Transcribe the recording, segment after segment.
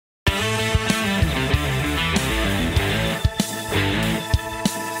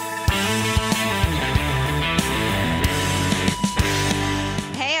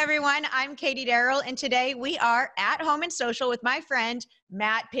Katie Darrell, and today we are at home and social with my friend,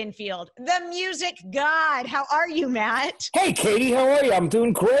 Matt Pinfield, the music god. How are you, Matt? Hey, Katie, how are you? I'm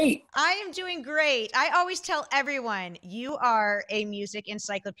doing great. I am doing great. I always tell everyone you are a music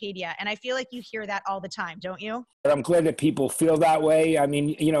encyclopedia, and I feel like you hear that all the time, don't you? I'm glad that people feel that way. I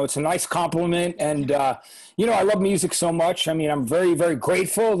mean, it's a nice compliment, and, I love music so much. I mean, I'm very, very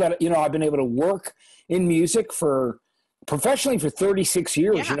grateful that, I've been able to work in music professionally for 36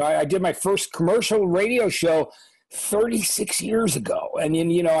 years. Yeah. I did my first commercial radio show 36 years ago. And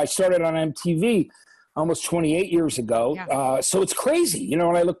then, I started on MTV almost 28 years ago. Yeah. So it's crazy,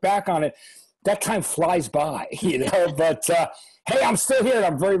 when I look back on it, that time flies by, but hey, I'm still here and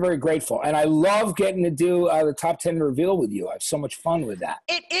I'm very, very grateful. And I love getting to do the top 10 reveal with you. I have so much fun with that.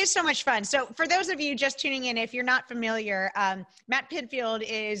 It is so much fun. So for those of you just tuning in, if you're not familiar, Matt Pinfield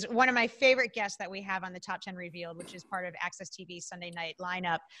is one of my favorite guests that we have on the Top 10 Revealed, which is part of AXS TV's Sunday night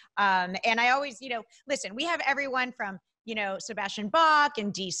lineup. And I always, listen, we have everyone from Sebastian Bach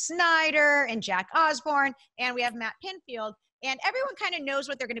and Dee Snider and Jack Osborne, and we have Matt Pinfield. And everyone kind of knows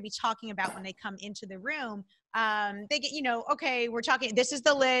what they're going to be talking about when they come into the room. They get, okay, we're talking, this is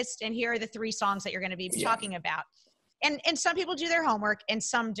the list, and here are the 3 songs that you're going to be talking about. And some people do their homework and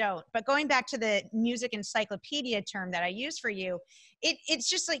some don't. But going back to the music encyclopedia term that I use for you, it's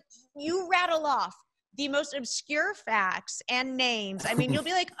just like you rattle off the most obscure facts and names. I mean, you'll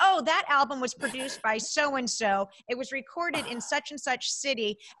be like, oh, that album was produced by so-and-so. It was recorded in such and such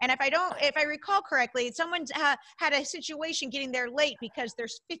city. And if I recall correctly, someone had a situation getting there late because their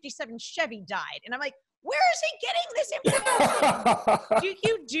 57 Chevy died. And I'm like, where is he getting this information? Do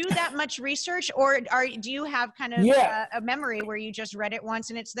you do that much research, or do you have kind of a memory where you just read it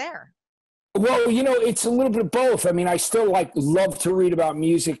once and it's there? Well, it's a little bit of both. I mean, I still love to read about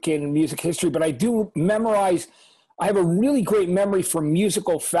music and music history, but I do memorize. I have a really great memory for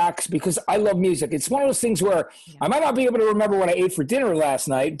musical facts because I love music. It's one of those things where I might not be able to remember what I ate for dinner last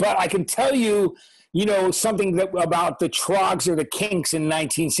night, but I can tell you, something about the Trogs or the Kinks in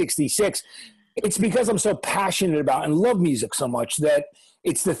 1966. It's because I'm so passionate about and love music so much that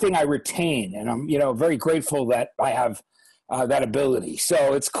it's the thing I retain. And I'm, very grateful that I have that ability.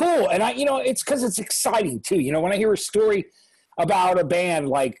 So it's cool. And it's because it's exciting too. When I hear a story about a band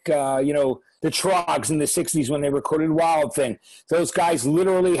like, the Trogs in the 60s when they recorded Wild Thing, those guys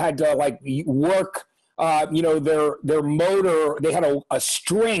literally had to work, their motor. They had a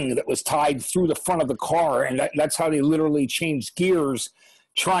string that was tied through the front of the car. And that's how they literally changed gears,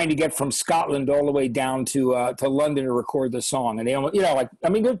 trying to get from Scotland all the way down to London to record the song. And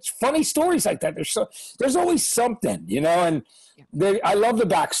they, there's funny stories like that. There's always something, and I love the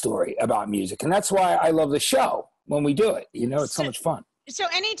backstory about music. And that's why I love the show when we do it. It's so much fun. So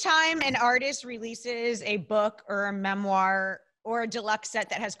anytime an artist releases a book or a memoir or a deluxe set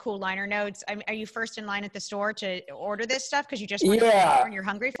that has cool liner notes, are you first in line at the store to order this stuff because you just want to and you're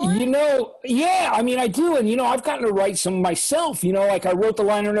hungry for it? I do. And, I've gotten to write some myself, I wrote the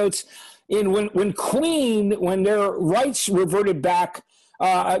liner notes when Queen, when their rights reverted back,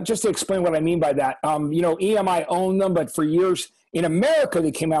 just to explain what I mean by that, EMI owned them, but for years in America,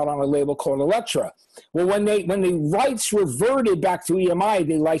 they came out on a label called Elektra. Well, when the rights reverted back to EMI,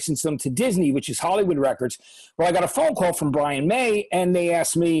 they licensed them to Disney, which is Hollywood Records. Well, I got a phone call from Brian May, and they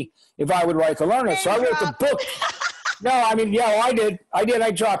asked me if I would write the liner notes. So I wrote the book. No, I did.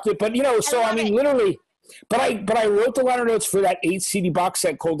 I dropped it. But, literally. But I wrote the liner notes for that 8 CD box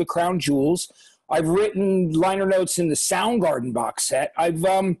set called The Crown Jewels. I've written liner notes in the Soundgarden box set. So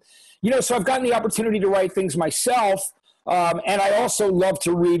I've gotten the opportunity to write things myself. And I also love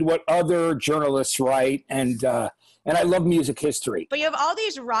to read what other journalists write, and I love music history. But you have all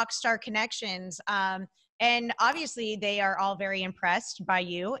these rock star connections, and obviously they are all very impressed by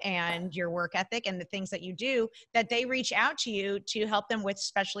you and your work ethic and the things that you do, that they reach out to you to help them with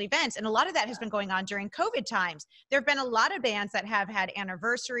special events. And a lot of that has been going on during COVID times. There have been a lot of bands that have had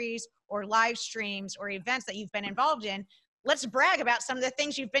anniversaries or live streams or events that you've been involved in. Let's brag about some of the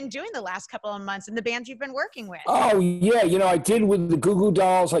things you've been doing the last couple of months and the bands you've been working with. Oh, yeah. I did with the Goo Goo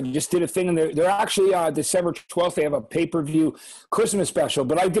Dolls. I just did a thing. And they're actually December 12th. They have a pay-per-view Christmas special.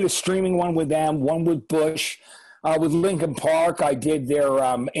 But I did a streaming one with them, one with Bush, with Linkin Park. I did their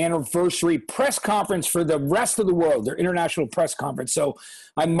anniversary press conference for the rest of the world, their international press conference. So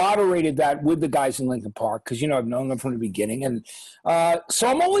I moderated that with the guys in Linkin Park because, I've known them from the beginning. And so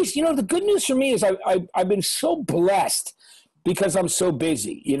I'm always, the good news for me is I've been so blessed because I'm so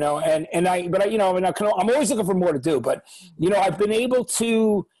busy, I'm always looking for more to do, but, I've been able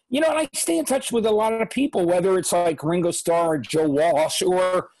to, and I stay in touch with a lot of people, whether it's like Ringo Starr or Joe Walsh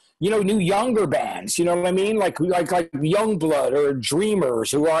or, new younger bands, you know what I mean? Like Youngblood or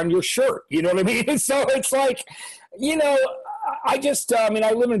Dreamers who are on your shirt, you know what I mean? So it's like, I just, I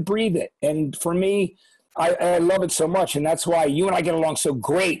live and breathe it. And for me, I love it so much. And that's why you and I get along so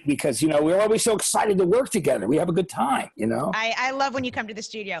great because, we're always so excited to work together. We have a good time, I love when you come to the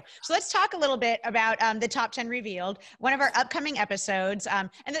studio. So let's talk a little bit about the Top 10 Revealed, one of our upcoming episodes.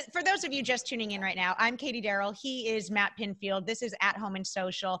 For those of you just tuning in right now, I'm Katie Darrell. He is Matt Pinfield. This is At Home and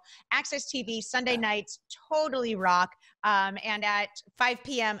Social. AXS TV, Sunday nights, totally rock. And at 5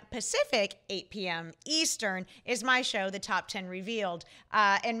 p.m. Pacific, 8 p.m. Eastern is my show, The Top 10 Revealed.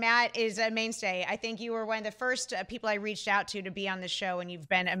 And Matt is a mainstay. I think you were one of the first people I reached out to be on the show, and you've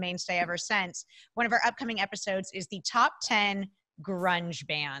been a mainstay ever since. One of our upcoming episodes is the Top 10 Grunge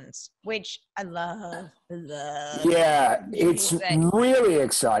bands, which I love. Yeah, it's really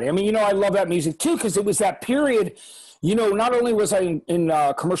exciting. I love that music too because it was that period. Not only was I in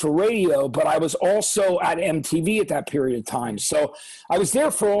commercial radio, but I was also at MTV at that period of time. So I was there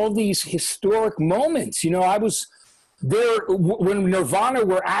for all these historic moments. I was there when Nirvana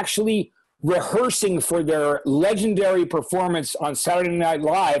were actually rehearsing for their legendary performance on Saturday Night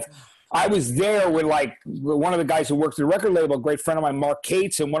Live. I was there with one of the guys who worked at the record label, a great friend of mine, Mark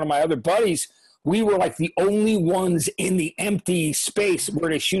Cates, and one of my other buddies. We were like the only ones in the empty space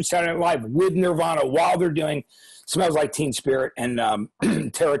where they shoot Saturday Night Live with Nirvana while they're doing Smells Like Teen Spirit and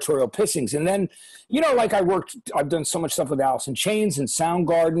Territorial Pissings. And then, I've done so much stuff with Alice in Chains and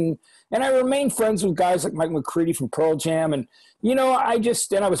Soundgarden, and I remain friends with guys like Mike McCready from Pearl Jam. And, I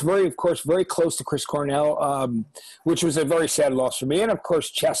was very close to Chris Cornell, which was a very sad loss for me. And of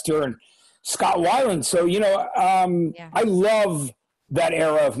course, Chester and Scott Weiland. So, I love that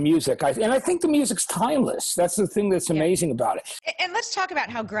era of music. And I think the music's timeless. That's the thing that's amazing about it. And let's talk about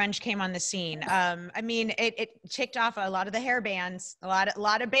how grunge came on the scene. It ticked off a lot of the hair bands. A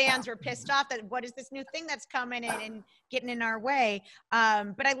lot of bands were pissed off that what is this new thing that's coming in and getting in our way.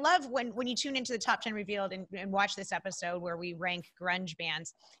 But I love when you tune into the Top 10 Revealed and watch this episode where we rank grunge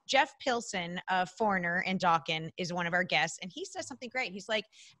bands. Jeff Pilson of Foreigner and Dawkins is one of our guests, and he says something great. He's like,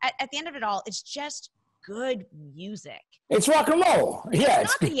 at the end of it all, it's just good music. It's rock and roll. Yeah.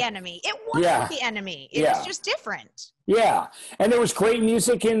 It's not the enemy. It wasn't the enemy. It was just different. Yeah. And there was great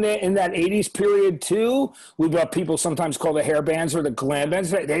music in that 80s period too. What people sometimes call the hair bands or the glam bands.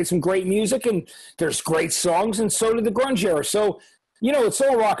 They had some great music and there's great songs, and so did the grunge era. So, it's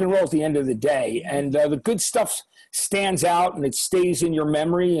all rock and roll at the end of the day. And the good stuff stands out and it stays in your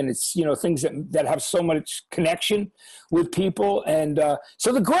memory, and it's things that have so much connection with people. And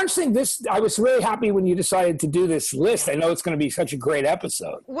so the grunge thing, I was really happy when you decided to do this list. I know it's going to be such a great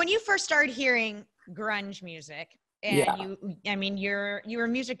episode. When you first started hearing grunge music, and you were a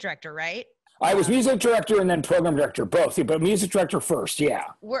music director, right? I was music director and then program director, both, but music director first, yeah.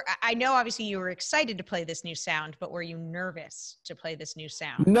 I know obviously you were excited to play this new sound, but were you nervous to play this new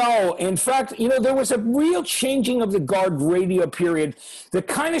sound? No, in fact, there was a real changing of the guard radio period that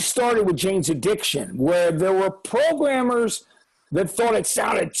kind of started with Jane's Addiction, where there were programmers that thought it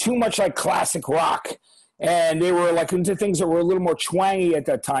sounded too much like classic rock. And they were into things that were a little more twangy at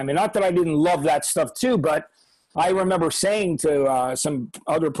that time. And not that I didn't love that stuff too, but I remember saying to some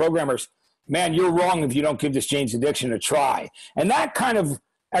other programmers, man, you're wrong if you don't give this Jane's Addiction a try. And that kind of,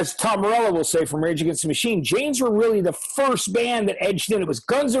 as Tom Morello will say from Rage Against the Machine, Jane's were really the first band that edged in. It was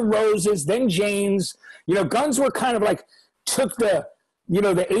Guns N' Roses, then Jane's. Guns were kind of took the,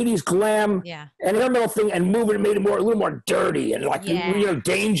 the 80s glam and hair metal thing and moved it, made it a little more dirty and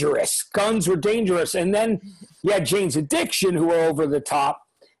dangerous. Guns were dangerous. And then you had Jane's Addiction, who were over the top.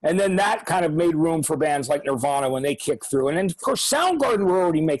 And then that kind of made room for bands like Nirvana when they kicked through. And then, of course, Soundgarden were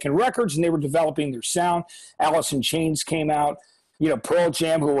already making records, and they were developing their sound. Alice in Chains came out. Pearl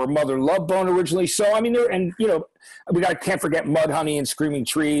Jam, who were Mother Love Bone originally. So, can't forget Mudhoney and Screaming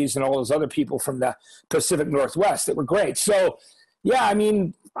Trees and all those other people from the Pacific Northwest that were great. So, yeah,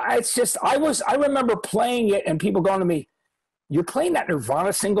 it's just, I remember playing it and people going to me, you're playing that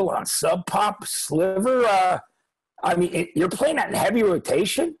Nirvana single on Sub Pop Sliver? You're playing that in heavy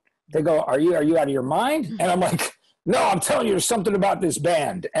rotation? They go, are you out of your mind? And I'm like, no, I'm telling you, there's something about this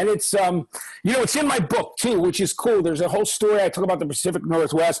band. And it's, it's in my book too, which is cool. There's a whole story I talk about the Pacific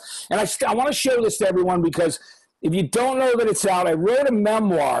Northwest. And I want to show this to everyone because if you don't know that it's out, I wrote a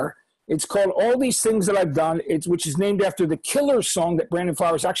memoir. It's called All These Things That I've Done, which is named after the Killer song that Brandon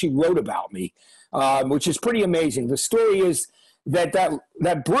Flowers actually wrote about me, which is pretty amazing. The story is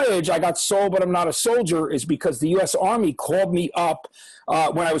that bridge, I got sold, but I'm not a soldier, is because the U.S. Army called me up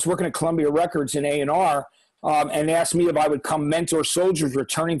when I was working at Columbia Records in A&R, and asked me if I would come mentor soldiers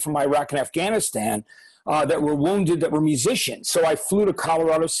returning from Iraq and Afghanistan that were wounded, that were musicians. So I flew to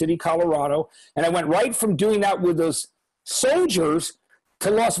Colorado City, Colorado, and I went right from doing that with those soldiers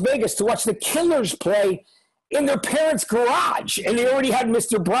to Las Vegas to watch the Killers play in their parents' garage. And they already had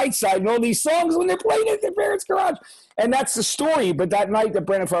Mr. Brightside and all these songs when they're playing at their parents' garage. And that's the story. But that night that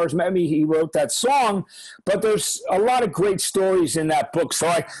Brandon Flowers met me, he wrote that song. But there's a lot of great stories in that book.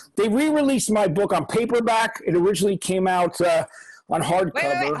 So they re-released my book on paperback. It originally came out on hardcover.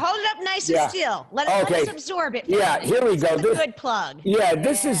 Wait. Hold it up nice and still. Let us absorb it. Yeah, here we go. This is a good plug. Yeah,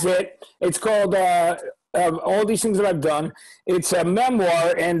 this is it. It's called All These Things That I've Done. It's a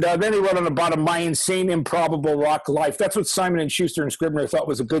memoir, and then they wrote on the bottom, My Insane Improbable Rock Life. That's what Simon & Schuster and Scribner thought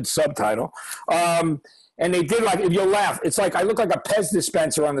was a good subtitle. And they did, like, if you'll laugh, it's like I look like a Pez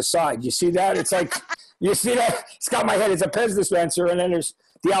dispenser on the side. You see that? It's like, you see that? It's got my head. It's a Pez dispenser, and then there's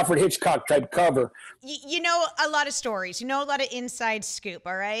the Alfred Hitchcock type cover. You know a lot of stories. You know a lot of inside scoop,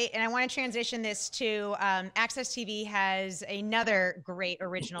 all right? And I want to transition this to AXS TV has another great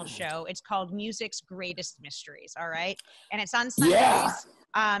original show. It's called Music's Greatest Mysteries, all right? And it's on Sundays.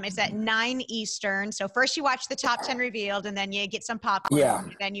 Yeah. It's at 9 Eastern. So first you watch the top 10 revealed, and then you get some popcorn. Yeah.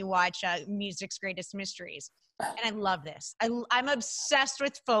 And then you watch Music's Greatest Mysteries. And I love this. I'm obsessed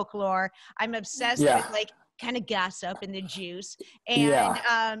with folklore. I'm obsessed with, like, kind of gossip and the juice.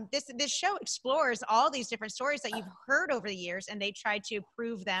 And this show explores all these different stories that you've heard over the years, and they try to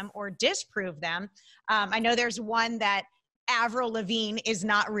prove them or disprove them. I know there's one that Avril Lavigne is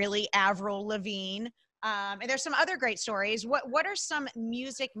not really Avril Lavigne. And there's some other great stories. What are some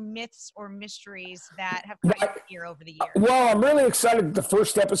music myths or mysteries that have come up here over the years? Well, I'm really excited. The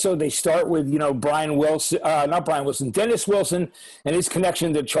first episode, they start with, Dennis Wilson and his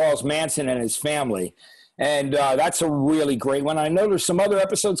connection to Charles Manson and his family. And that's a really great one. I know there's some other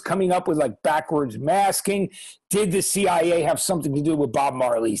episodes coming up with, like, backwards masking. Did the CIA have something to do with Bob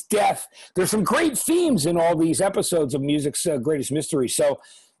Marley's death? There's some great themes in all these episodes of Music's Greatest Mystery. So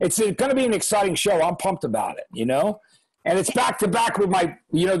it's going to be an exciting show. I'm pumped about it, And it's back to back with my,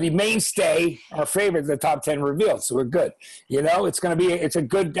 the mainstay, our favorite, the top 10 revealed. So we're good. It's going to be,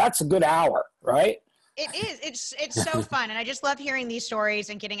 that's a good hour, right? It is. It's so fun. And I just love hearing these stories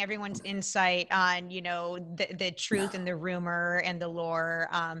and getting everyone's insight on, the truth and the rumor and the lore.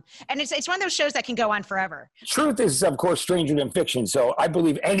 And it's one of those shows that can go on forever. Truth is, of course, stranger than fiction. So I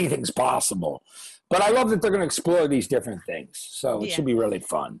believe anything's possible. But I love that they're going to explore these different things. So it should be really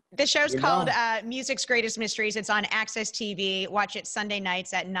fun. The show's called Music's Greatest Mysteries. It's on AXS TV. Watch it Sunday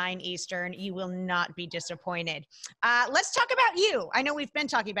nights at 9 Eastern. You will not be disappointed. Let's talk about you. I know we've been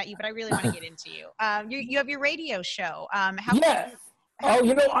talking about you, but I really want to get into you. You have your radio show. I'm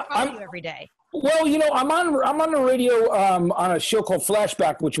you every day. Well, I'm on the radio on a show called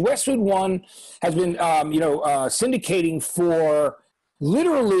Flashback, which Westwood One has been, syndicating for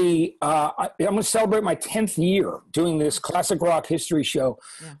literally, I'm going to celebrate my 10th year doing this classic rock history show.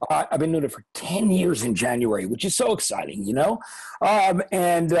 Yeah. I've been doing it for 10 years in January, which is so exciting,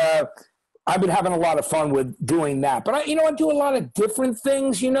 and I've been having a lot of fun with doing that. But I do a lot of different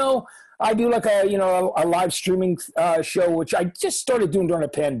things, I do like a live streaming show, which I just started doing during the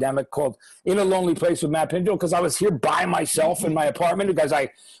pandemic, called In a Lonely Place with Matt Pinfield, because I was here by myself in my apartment because I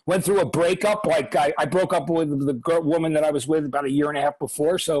went through a breakup. Like I broke up with the woman that I was with about a year and a half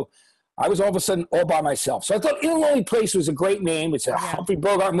before. So I was all of a sudden all by myself. So I thought In a Lonely Place was a great name. It's a Humphrey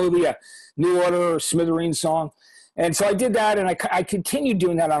Bogart movie, a New Order or Smithereens song. And so I did that, and I continued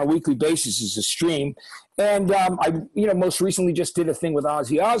doing that on a weekly basis as a stream. And I most recently just did a thing with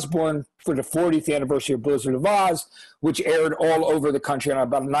Ozzy Osbourne for the 40th anniversary of Blizzard of Oz, which aired all over the country on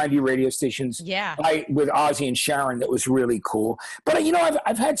about 90 radio stations. Yeah, with Ozzy and Sharon. That was really cool. But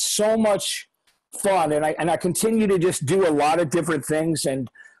I've had so much fun, and I continue to just do a lot of different things. And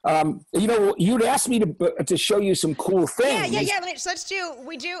you'd asked me to show you some cool things. Yeah. Let's do.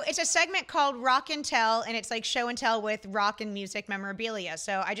 It's a segment called Rock and Tell, and it's like show and tell with rock and music memorabilia.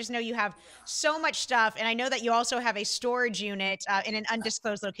 So I just know you have so much stuff, and I know that you also have a storage unit in an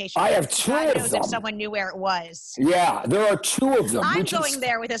undisclosed location. I have two of them. If someone knew where it was. Yeah, there are two of them. I'm going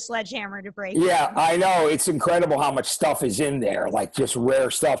there with a sledgehammer to break. Yeah, I know. It's incredible how much stuff is in there, like just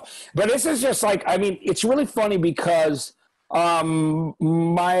rare stuff. But this is just like, it's really funny because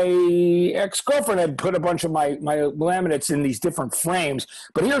my ex-girlfriend had put a bunch of my laminates in these different frames,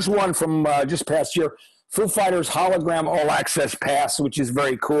 but here's one from just past year, Foo Fighters hologram all access pass, which is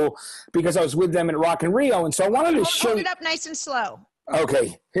very cool because I was with them at Rock in Rio, and so I wanted to show. Hold it up nice and slow.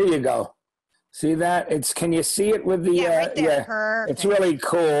 Okay, here you go. See that? Can you see it with the right there. Perfect. It's really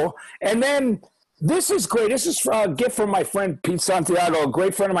cool. And then This is great. This is a gift from my friend Pete Santiago, a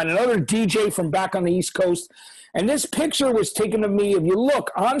great friend of mine, another DJ from back on the East Coast. And this picture was taken of me, if you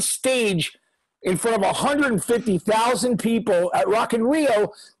look, on stage in front of 150,000 people at Rock in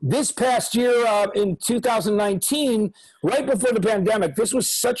Rio this past year in 2019, right before the pandemic. This was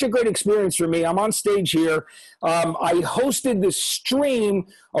such a great experience for me. I'm on stage here. I hosted this stream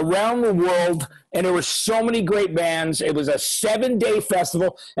around the world, and there were so many great bands. It was a 7-day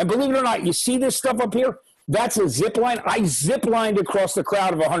festival. And believe it or not, you see this stuff up here? That's a zip line. I zip lined across the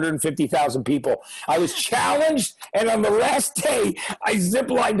crowd of 150,000 people. I was challenged, and on the last day, I zip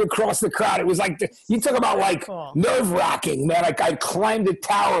lined across the crowd. It was like, you talk about like cool. Nerve-wracking, man. I climbed a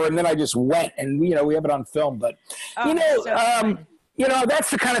tower, and then I just went, and we have it on film. But, that's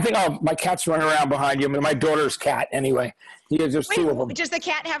the kind of thing. Oh, my cat's running around behind you. I mean, my daughter's cat, anyway. There's two of them. Does the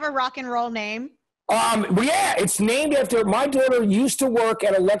cat have a rock and roll name? Yeah, it's named after my daughter. Used to work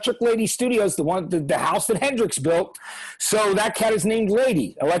at Electric Lady Studios, the house that Hendrix built. So that cat is named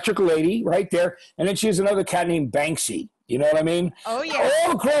Lady, Electric Lady, right there. And then she has another cat named Banksy. You know what I mean? Oh yeah.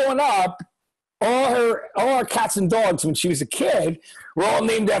 All growing up, all her cats and dogs when she was a kid were all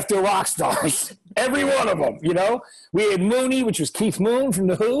named after rock stars. Every one of them. We had Mooney, which was Keith Moon from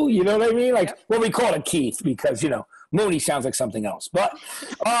The Who. You know what I mean? We call it Keith because Mooney sounds like something else, but,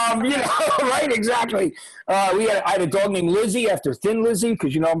 right, exactly. I had a dog named Lizzie after Thin Lizzy,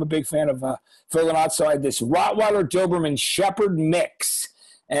 because, I'm a big fan of Phil Lynott, so I had this Rottweiler Doberman Shepherd mix,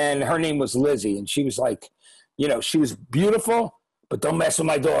 and her name was Lizzie, and she was like, she was beautiful, but don't mess with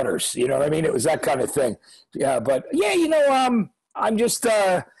my daughters, you know what I mean? It was that kind of thing. Yeah, but, yeah, I'm just,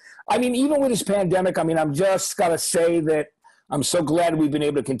 even with this pandemic, I'm just got to say that I'm so glad we've been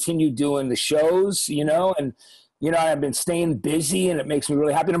able to continue doing the shows, and, I've been staying busy, and it makes me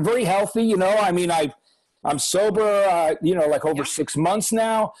really happy. And I'm very healthy, I'm sober, like over 6 months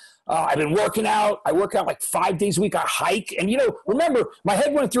now. I've been working out. I work out like 5 days a week. I hike. And, remember, my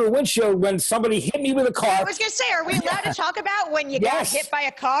head went through a windshield when somebody hit me with a car. I was going to say, are we allowed to talk about when you got hit by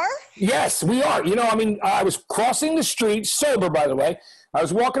a car? Yes, we are. I was crossing the street, sober, by the way. I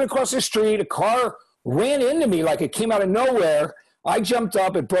was walking across the street. A car ran into me like it came out of nowhere. I jumped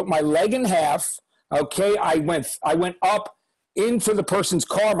up. It broke my leg in half. Okay, I went up into the person's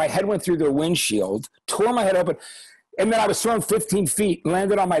car. My head went through their windshield, tore my head open, and then I was thrown 15 feet,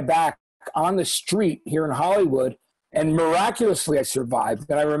 landed on my back on the street here in Hollywood, and miraculously I survived.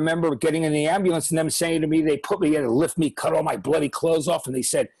 And I remember getting in the ambulance and them saying to me, they put me in to lift me, cut all my bloody clothes off, and they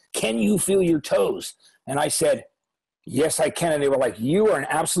said, "Can you feel your toes?" And I said, "Yes, I can." And they were like, "You are an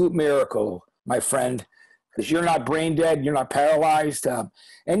absolute miracle, my friend, because you're not brain dead, you're not paralyzed."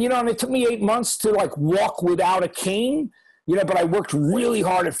 And it took me 8 months to walk without a cane, but I worked really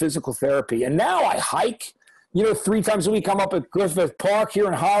hard at physical therapy. And now I hike, 3 times a week. I'm up at Griffith Park here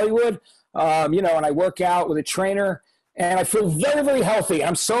in Hollywood, and I work out with a trainer, and I feel very, very healthy.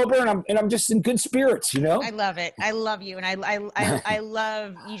 I'm sober, and I'm just in good spirits, I love it. I love you. And I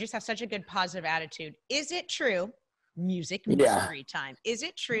love, you just have such a good positive attitude. Is it true, music mystery time, is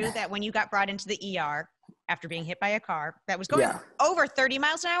it true that when you got brought into the ER after being hit by a car that was going over 30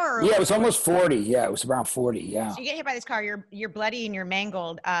 miles an hour? It was almost 40. Yeah, it was around 40. Yeah. So you get hit by this car, you're bloody and you're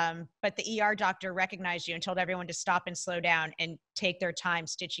mangled, but the ER doctor recognized you and told everyone to stop and slow down and take their time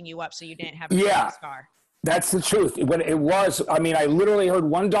stitching you up so you didn't have a scar. That's the truth. When it was, I literally heard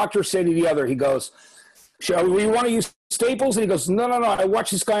one doctor say to the other, he goes, "We want to use staples?" And he goes, No. I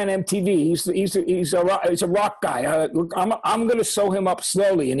watched this guy on MTV. He's a rock guy. I'm going to sew him up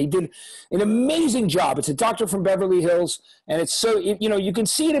slowly." And he did an amazing job. It's a doctor from Beverly Hills. And it's so, you can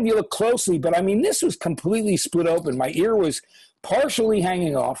see it if you look closely. But, this was completely split open. My ear was partially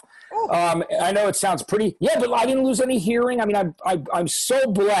hanging off. I know it sounds pretty. Yeah, but I didn't lose any hearing. I'm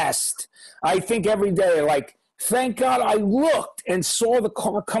so blessed. I think every day, thank God I looked and saw the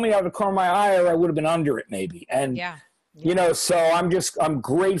car coming out of the corner of my eye, or I would have been under it maybe. And, so I'm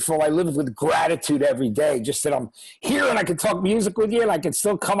grateful. I live with gratitude every day, just that I'm here and I can talk music with you and I can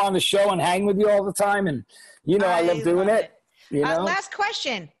still come on the show and hang with you all the time. And, I love doing it. Last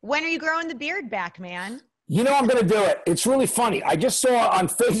question. When are you growing the beard back, man? I'm going to do it. It's really funny. I just saw on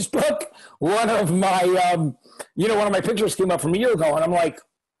Facebook one of my, one of my pictures came up from a year ago, and I'm like,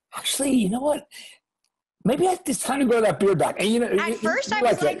 actually, you know what? Maybe it's time to grow that beard back. And at first I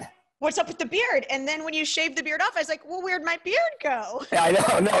was like, what's up with the beard? And then when you shaved the beard off, I was like, well, where'd my beard go? I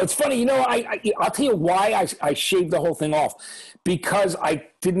know. No, it's funny. I'll tell you why I shaved the whole thing off. Because I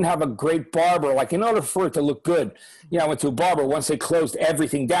didn't have a great barber. In order for it to look good, I went to a barber. Once they closed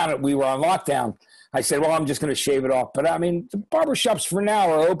everything down, we were on lockdown. I said, well, I'm just going to shave it off. But the barbershops for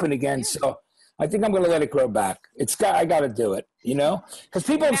now are open again. So I think I'm going to let it grow back. I got to do it, you know? Because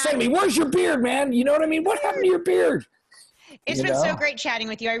people have said to me, where's your beard, man? You know what I mean? What happened to your beard? It's been so great chatting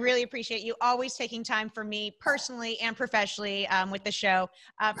with you. I really appreciate you always taking time for me personally and professionally with the show.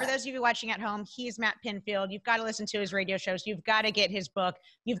 For those of you watching at home, he's Matt Pinfield. You've got to listen to his radio shows. You've got to get his book.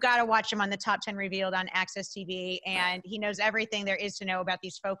 You've got to watch him on the Top 10 Revealed on AXS TV. And he knows everything there is to know about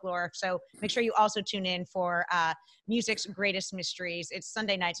these folklore. So make sure you also tune in for Music's Greatest Mysteries. It's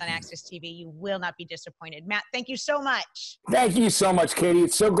Sunday nights on AXS TV. You will not be disappointed. Matt, thank you so much. Thank you so much, Katie.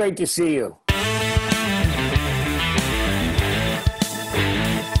 It's so great to see you.